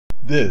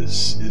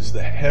This is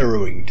the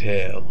harrowing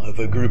tale of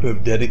a group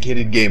of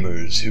dedicated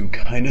gamers who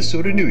kinda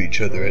sorta knew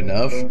each other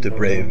enough to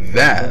brave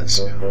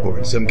vast, or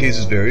in some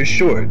cases very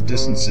short,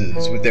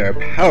 distances with their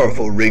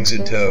powerful rigs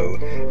in tow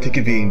to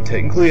convene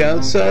technically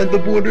outside the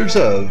borders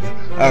of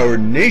our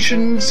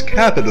nation's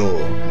capital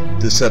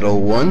to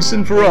settle once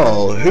and for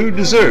all who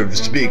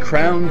deserves to be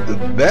crowned the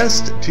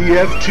best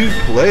TF2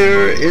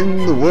 player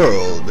in the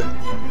world.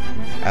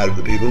 Out of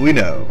the people we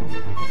know,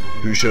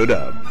 who showed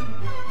up,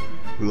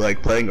 who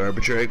like playing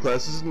arbitrary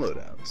classes and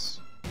loadouts.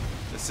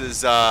 This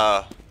is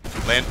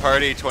LAN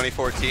Party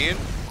 2014.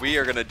 We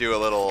are gonna do a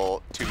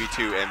little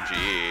 2v2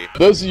 MGE. For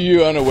those of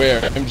you unaware,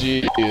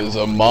 MGE is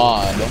a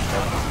mod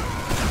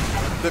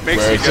That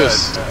makes you good.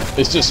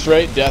 It's just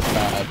straight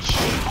deathmatch.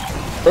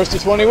 First to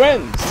 20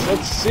 wins.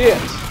 Let's see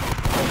it.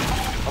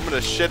 I'm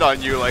gonna shit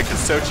on you like the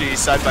Sochi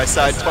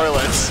side-by-side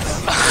toilets.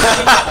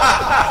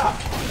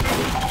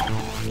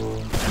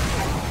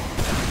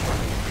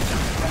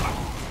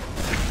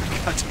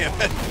 God damn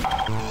it.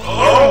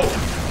 Oh!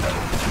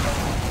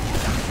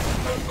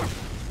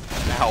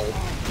 Ow.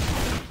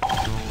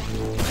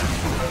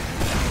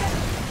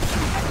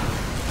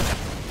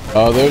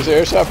 Oh, there's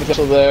airshot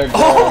potential there.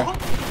 Oh!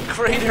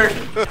 Crater!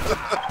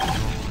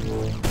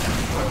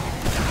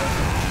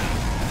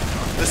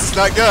 This is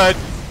not good.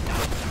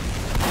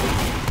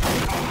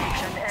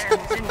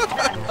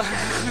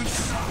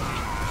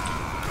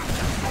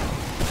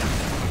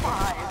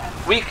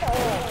 Weak.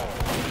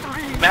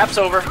 Map's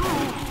over.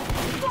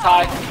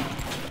 Tie.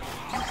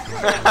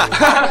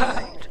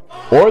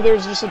 Or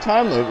there's just a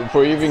time limit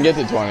before you even get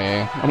to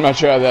 20. I'm not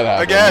sure how that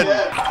happens. Again.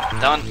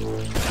 Done.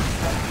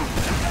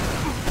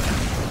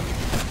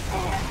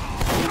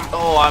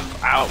 Oh, I'm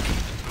out.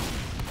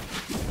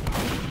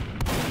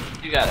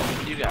 You got it.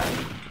 You got it.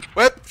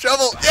 Whip,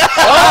 shovel. Yeah!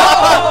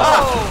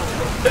 Oh!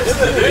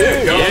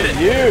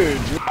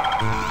 Huge.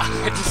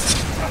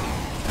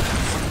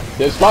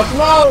 There's spots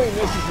Molly.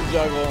 Misses the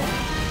juggle.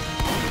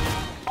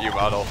 You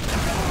model.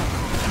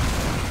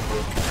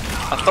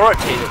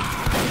 Authoritative.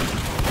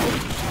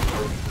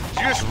 Did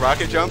you just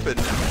rocket jump and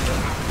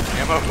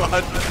ammo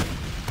pod?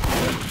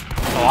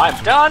 Oh, I'm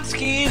done,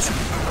 skis.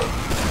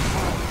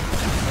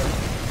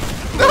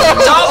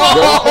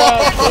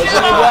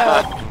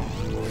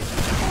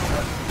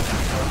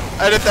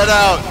 Edit that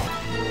out.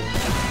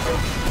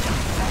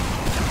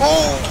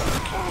 Oh!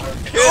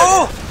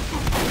 Oh!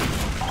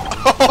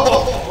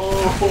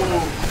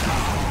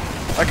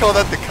 I call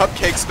that the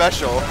cupcake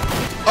special.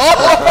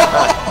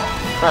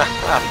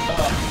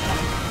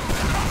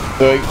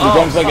 So it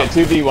becomes like a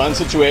 2v1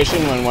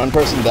 situation when one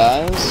person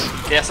dies?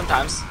 Yeah,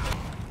 sometimes.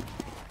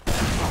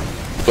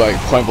 Like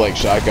point blank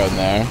shotgun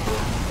there.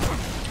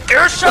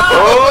 Airshot!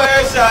 Oh,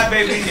 airshot,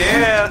 baby,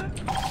 yeah!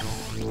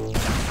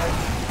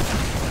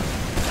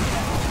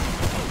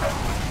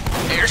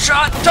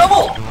 Airshot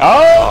double!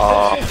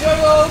 Oh!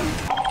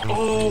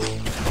 Oh!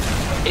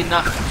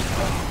 Enough.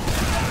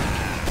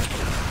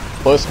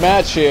 Close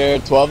match here,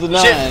 12 to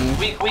 9. Shit!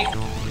 Weak.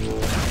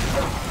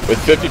 With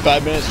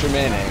 55 minutes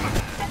remaining.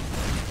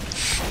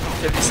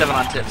 57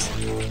 on tips.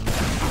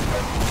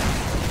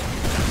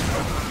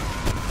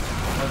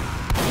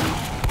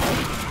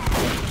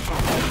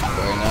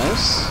 Very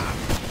nice.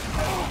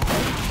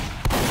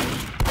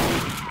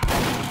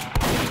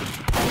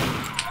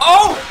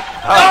 Oh!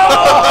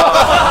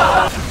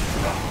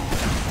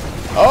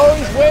 Oh,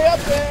 he's way up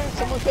there!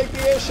 Someone take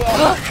the air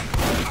shot.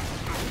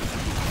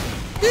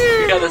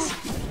 We got this.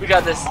 We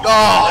got this.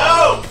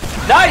 Oh!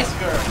 Nice,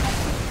 girl!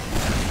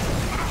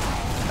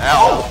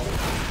 Ow.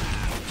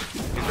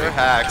 These are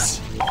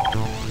hacks.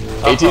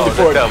 18 to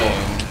 14.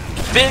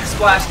 Big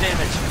splash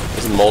damage.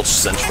 It's mulch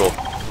central.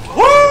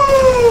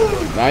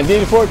 Woo! 19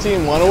 to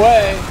 14, one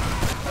away.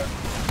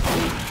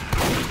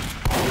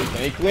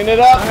 Can he clean it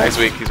up? He's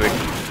weak, he's weak.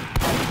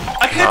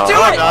 I couldn't do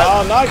it!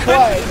 Oh, not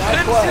quite,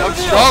 not quite. I'm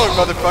strong,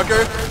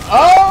 motherfucker.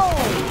 Oh!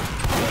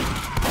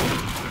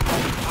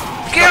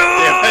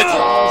 Damn it.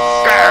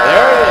 There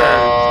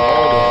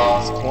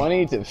it is.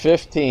 20 to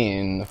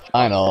 15, the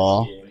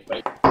final.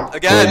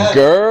 Again.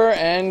 Grrrrr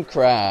and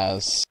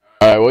crass.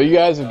 Alright, well you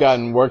guys have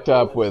gotten worked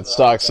up with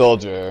stock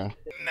soldier.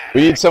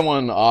 We need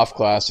someone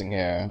off-classing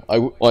here.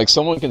 Like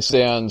someone can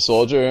stay on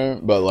soldier,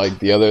 but like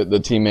the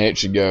teammate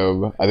should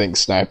go, I think,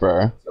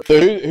 sniper. So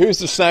who's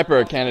the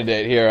sniper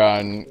candidate here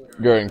on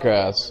Grrrr and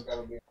crass?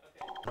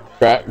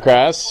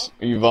 Crass?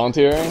 Are you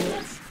volunteering?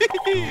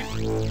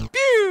 Pew!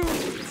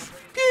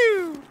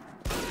 Pew!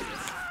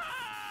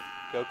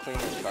 Go clean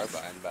his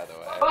carbine, by the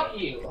way. Fuck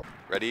you!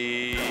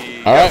 Ready?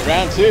 Alright,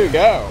 round 2,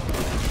 go!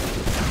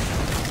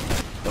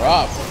 We're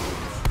off.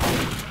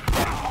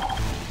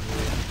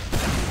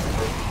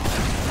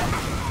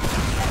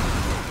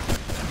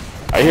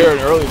 I hear an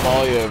early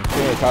volley of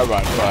clear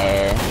carbine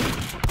fire.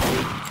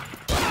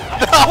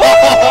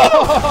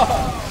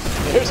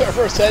 There's our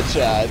first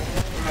headshot.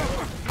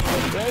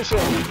 Finish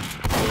him.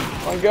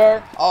 One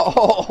guard.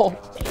 Oh!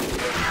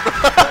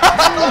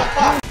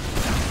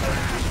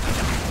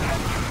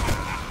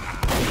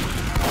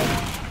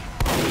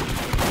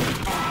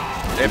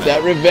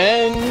 That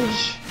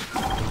revenge!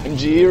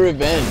 MGE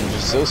revenge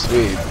is so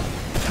sweet.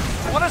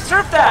 I want to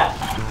surf that.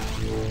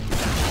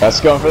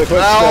 That's going for the quick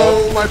Ow,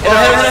 scope. my He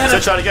butt.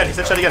 said shot again. He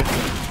said shot again.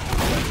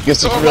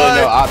 Guess there's Oh really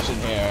my. no option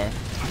here.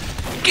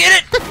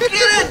 Get it! Get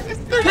it! Hit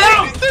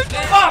him!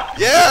 Fuck!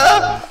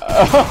 Yeah!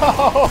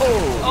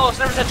 Oh! Oh,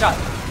 sniper's headshot.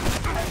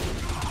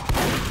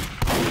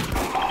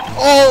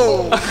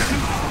 Oh!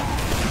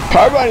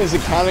 Carbine is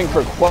accounting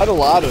for quite a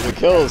lot of the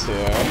kills here.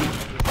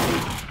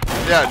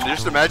 Yeah, and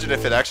just imagine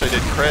if it actually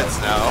did crits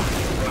now.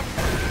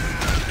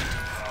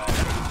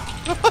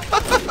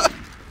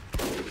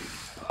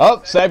 Oh,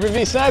 sniper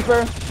v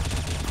sniper.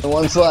 The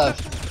one's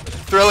left.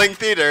 Thrilling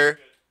theater.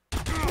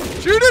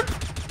 Shoot it!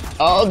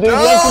 Oh, dude,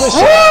 went for the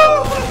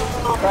shot.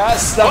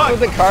 Crass stuck with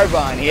the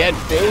carbine. He had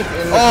faith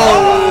in the Oh,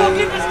 carbine.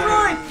 get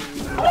destroyed!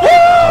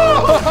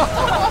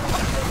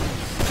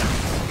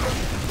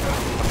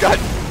 I've got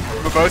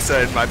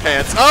mimosa in my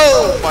pants.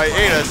 Oh, my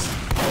anus.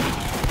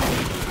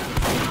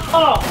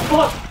 Oh,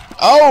 fuck!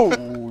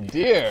 Oh,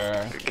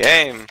 dear. Good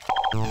game.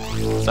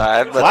 So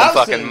I let them Wowzers.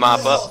 fucking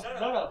mop up.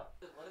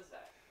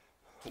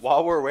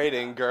 While we're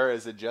waiting, Grrrr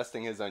is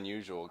adjusting his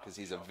unusual because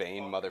he's a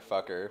vain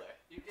motherfucker.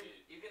 You can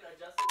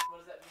adjust it. What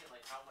does that mean?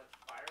 Like how much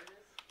fire it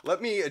is?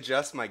 Let me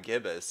adjust my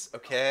gibbous,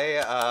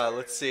 okay?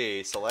 Let's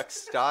see. Select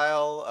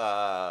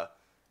style,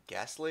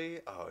 Ghastly?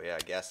 Oh yeah,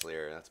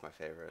 Ghastlier, that's my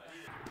favorite.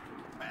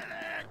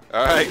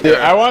 Alright, Dude,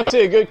 I Grrrr. want to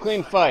see a good,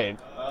 clean fight.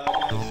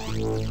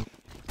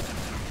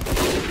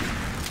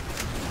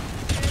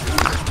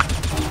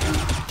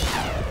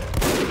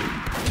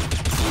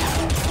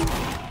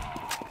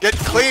 Get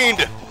cleaned!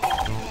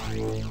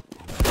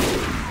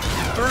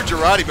 Threw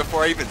Girardi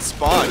before I even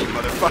spawned, you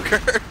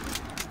motherfucker.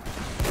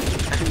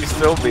 You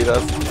still beat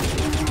us.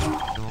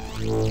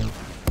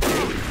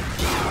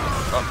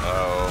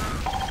 Uh-oh.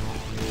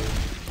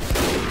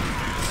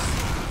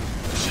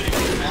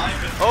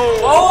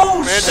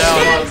 Oh, Man shit!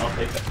 down.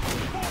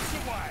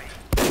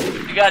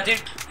 You got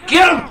dude.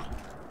 Get him!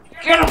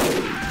 Get him!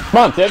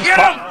 Come on, Tibbs. Get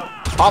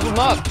Pop him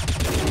up.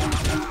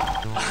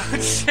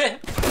 Shit!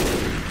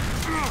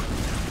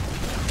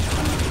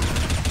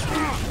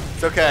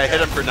 It's okay, I hit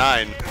him for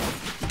 9.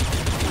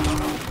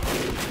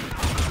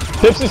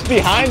 Tibbs is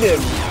behind him.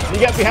 He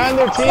got behind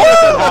their team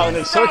somehow in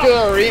a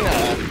circular arena.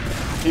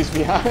 He's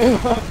behind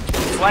them.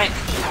 Flank.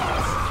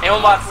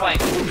 Aimbot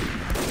flank.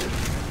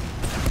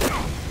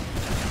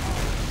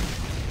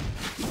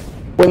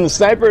 When the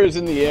sniper is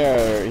in the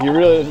air, he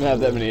really doesn't have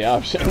that many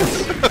options.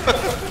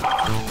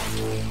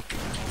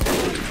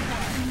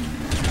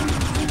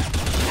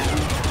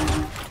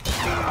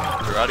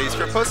 Girardi's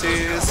for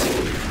pussies.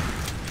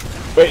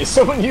 Wait, is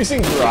someone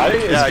using Girardi?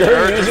 Is Yeah, you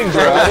Grrrr heard using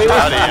Girardi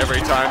Girardi?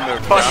 every time the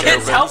round It's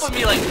opens. helping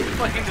me like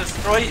fucking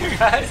destroy you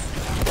guys.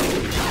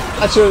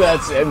 Not sure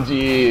that's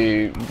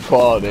MGE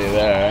quality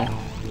there.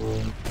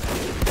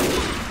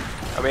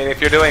 I mean, if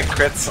you're doing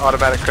crits,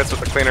 automatic crits with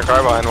the cleaner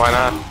carbine, why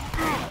not?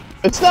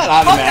 It's not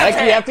automatic.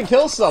 that You have to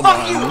kill someone.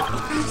 Fuck you!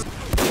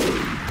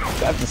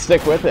 You have to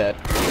stick with it.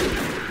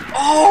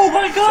 Oh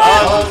my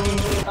god!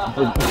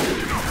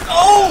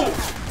 Oh!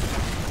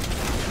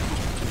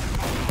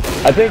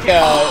 I think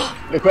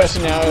the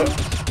question now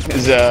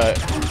is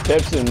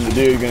Tips and the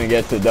dude gonna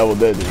get to double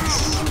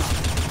digits.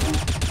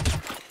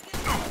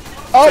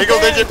 Oh, Single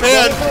digit pan!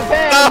 pan! Going for the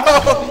pan.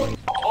 No!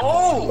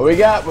 Oh! What we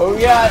got? What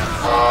we got?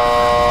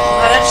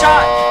 That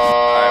shot!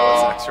 Alright,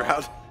 what's the next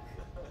round?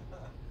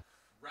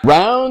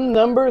 Round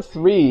number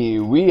 3,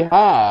 we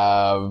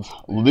have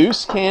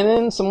loose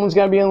cannon. Someone's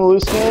got to be on the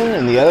loose cannon,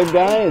 and the other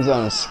guy is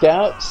on a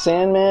scout,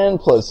 sandman,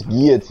 plus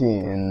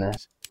guillotine.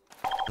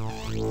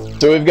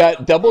 So we've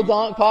got double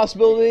donk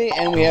possibility,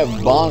 and we have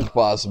bonk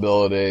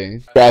possibility.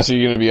 Crass, are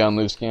you going to be on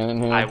loose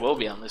cannon here? I will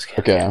be on this camera.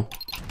 Okay.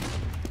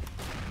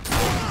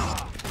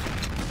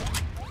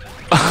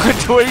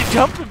 Where are you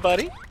jumping,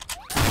 buddy?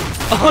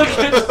 Oh,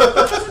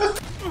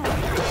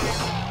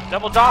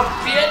 double dog,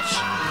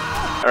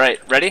 bitch! Alright,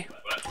 ready?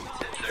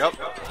 Yep.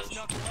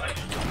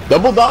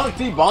 Double donk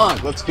v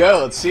bonk. Let's go.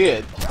 Let's see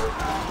it.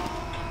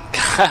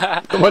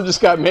 Someone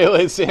just got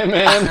melee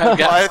sandman.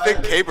 Well, I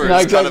think Caber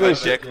Not is kind of a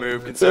exactly dick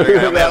move considering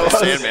I that have a was.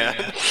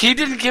 Sandman. He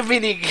didn't give me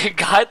any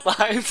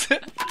guidelines.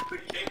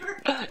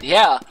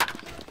 Yeah.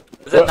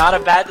 Is that not a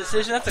bad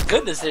decision? That's a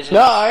good decision.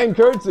 No, I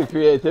encourage the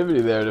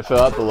creativity there to fill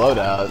out the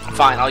loadout.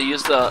 Fine, I'll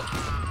use the...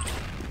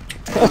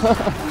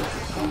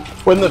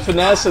 When the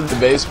finesse of the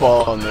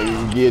baseball and the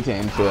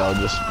guillotine fail,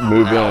 just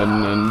move in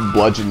and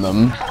bludgeon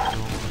them. I'm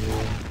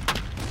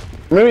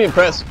really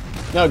impressed.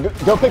 No,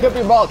 go pick up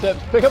your ball, Tips.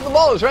 Pick up the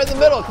ball. It's right in the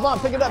middle. Come on,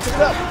 pick it up. Pick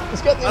it up.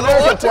 Let's get the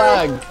American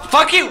flag.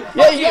 Fuck you! Yeah,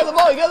 Fuck you got the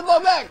ball. You got the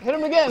ball back. Hit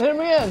him again. Hit him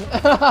again.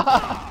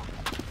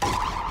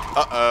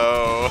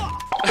 Uh-oh.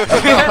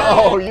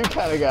 Oh, you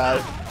kind of got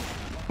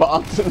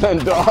bonked and then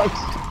dogs.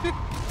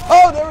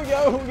 Oh, there we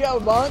go. We got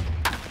a bonk.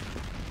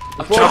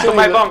 Jump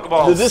my bonk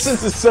balls. The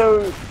distance is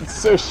so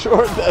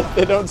short that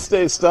they don't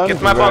stay stunned Get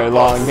for my very bonk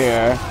long balls.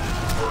 here.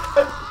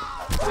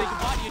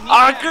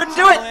 I couldn't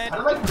do it!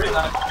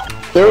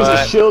 There was a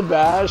What? shield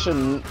bash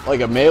and like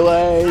a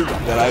melee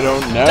that I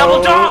don't know.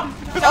 Double dog!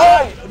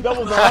 Oh,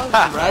 double dunk.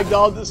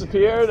 Ragdoll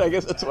disappeared. I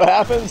guess that's what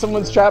happened.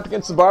 Someone's trapped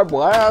against the barbed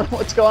wire.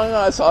 What's going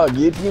on? I saw a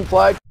guillotine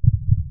flag.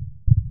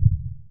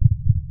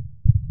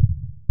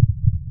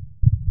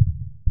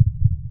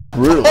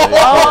 Brutally.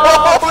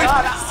 Oh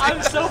god,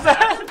 I'm so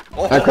bad.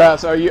 Now,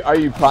 Crass, are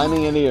you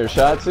priming any of your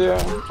shots here?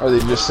 Or are they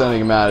just sending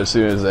them out as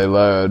soon as they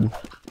load?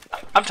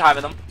 I'm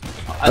timing them.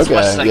 As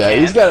much as I yeah, can.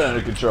 he's got it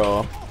under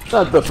control.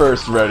 Not the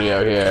first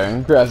rodeo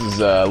here. Crass has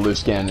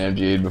loose cannon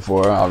MG'd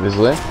before,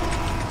 obviously.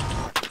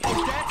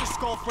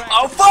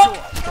 Oh fuck!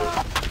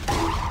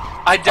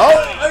 I did.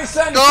 Oh, he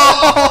sent him!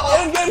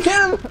 Get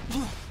him!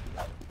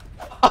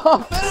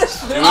 Oh, finish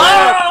him!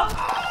 Oh!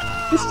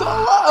 He's still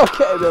alive!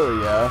 Okay, there we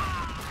go.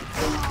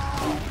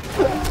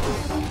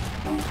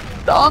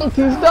 Dunked!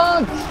 He's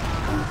dunked!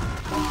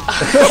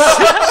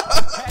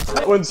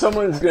 When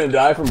someone's gonna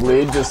die from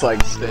bleed, just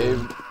like stay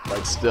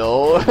like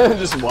still and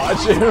just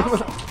watch him.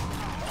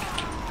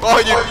 Oh,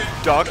 you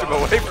docked him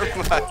away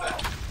from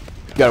that.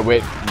 You gotta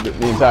wait the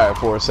entire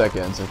 4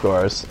 seconds, of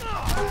course.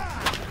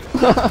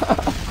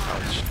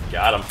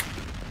 Got him.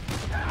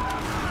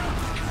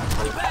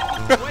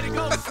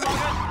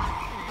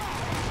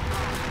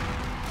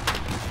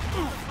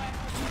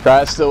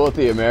 Crass still with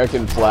the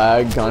American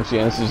flag,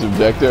 conscientious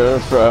objector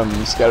from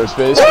Scouter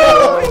Space.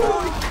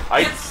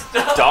 I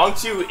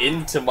donked you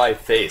into my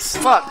face.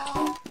 Fuck.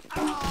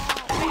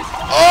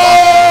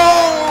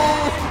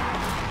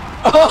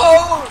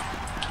 Oh!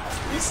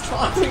 He's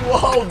taunting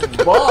while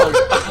bug.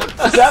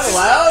 Is that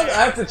allowed?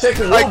 I have to check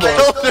the I rulebook.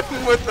 killed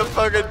him with the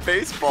fucking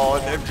baseball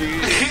in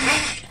MGE.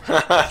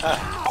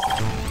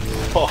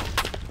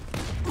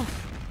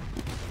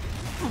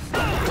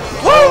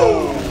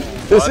 Whoa!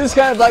 This is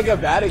kind of like a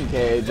batting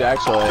cage,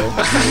 actually.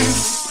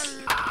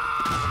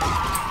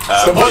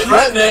 Somewhat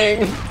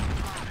threatening.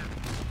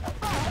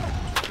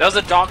 That was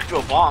a donk to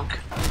a bonk.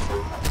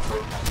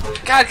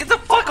 God, get the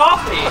fuck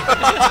off me!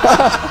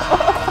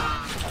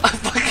 I'm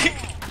fucking...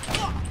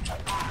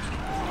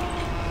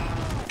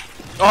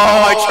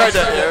 Oh, I tried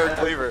to air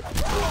cleaver.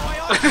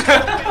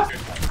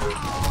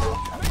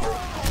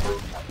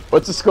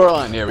 What's the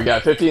scoreline here? We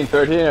got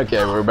 15-13?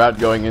 Okay, we're about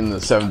going in the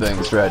 7th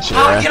inning stretch here.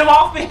 Ah, get him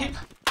off me!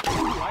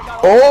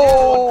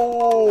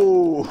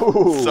 Oh!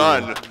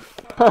 Son.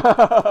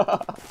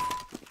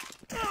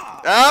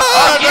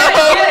 Get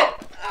it!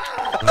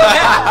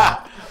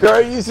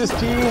 Girl uses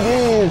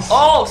PEDs!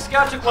 Oh,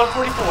 Scout took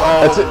 144.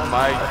 That's it. Oh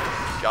my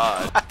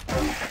god.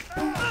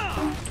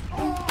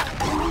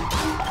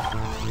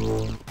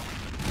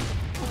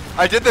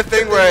 I did the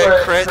thing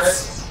where it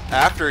crits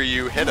after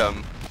you hit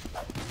him.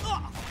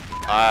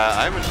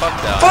 I'm in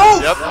fuck down.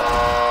 Yep.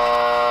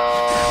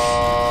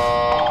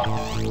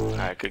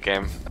 Alright, good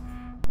game.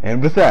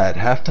 And with that,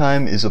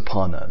 halftime is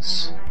upon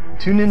us.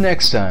 Tune in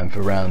next time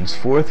for rounds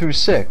 4 through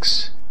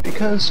 6,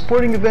 because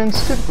sporting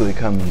events typically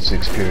come in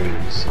 6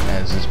 periods,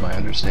 as is my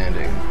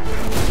understanding.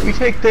 We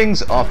take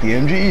things off the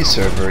MGE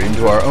server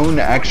into our own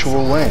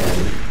actual LAN,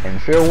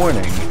 and fair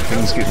warning,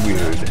 things get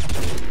weird.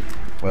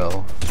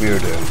 Well,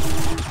 weirder.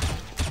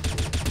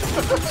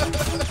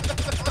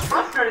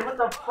 Frustrating, what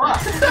the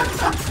fuck?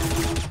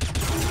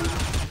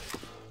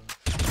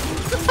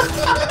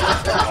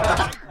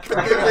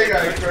 Good thing I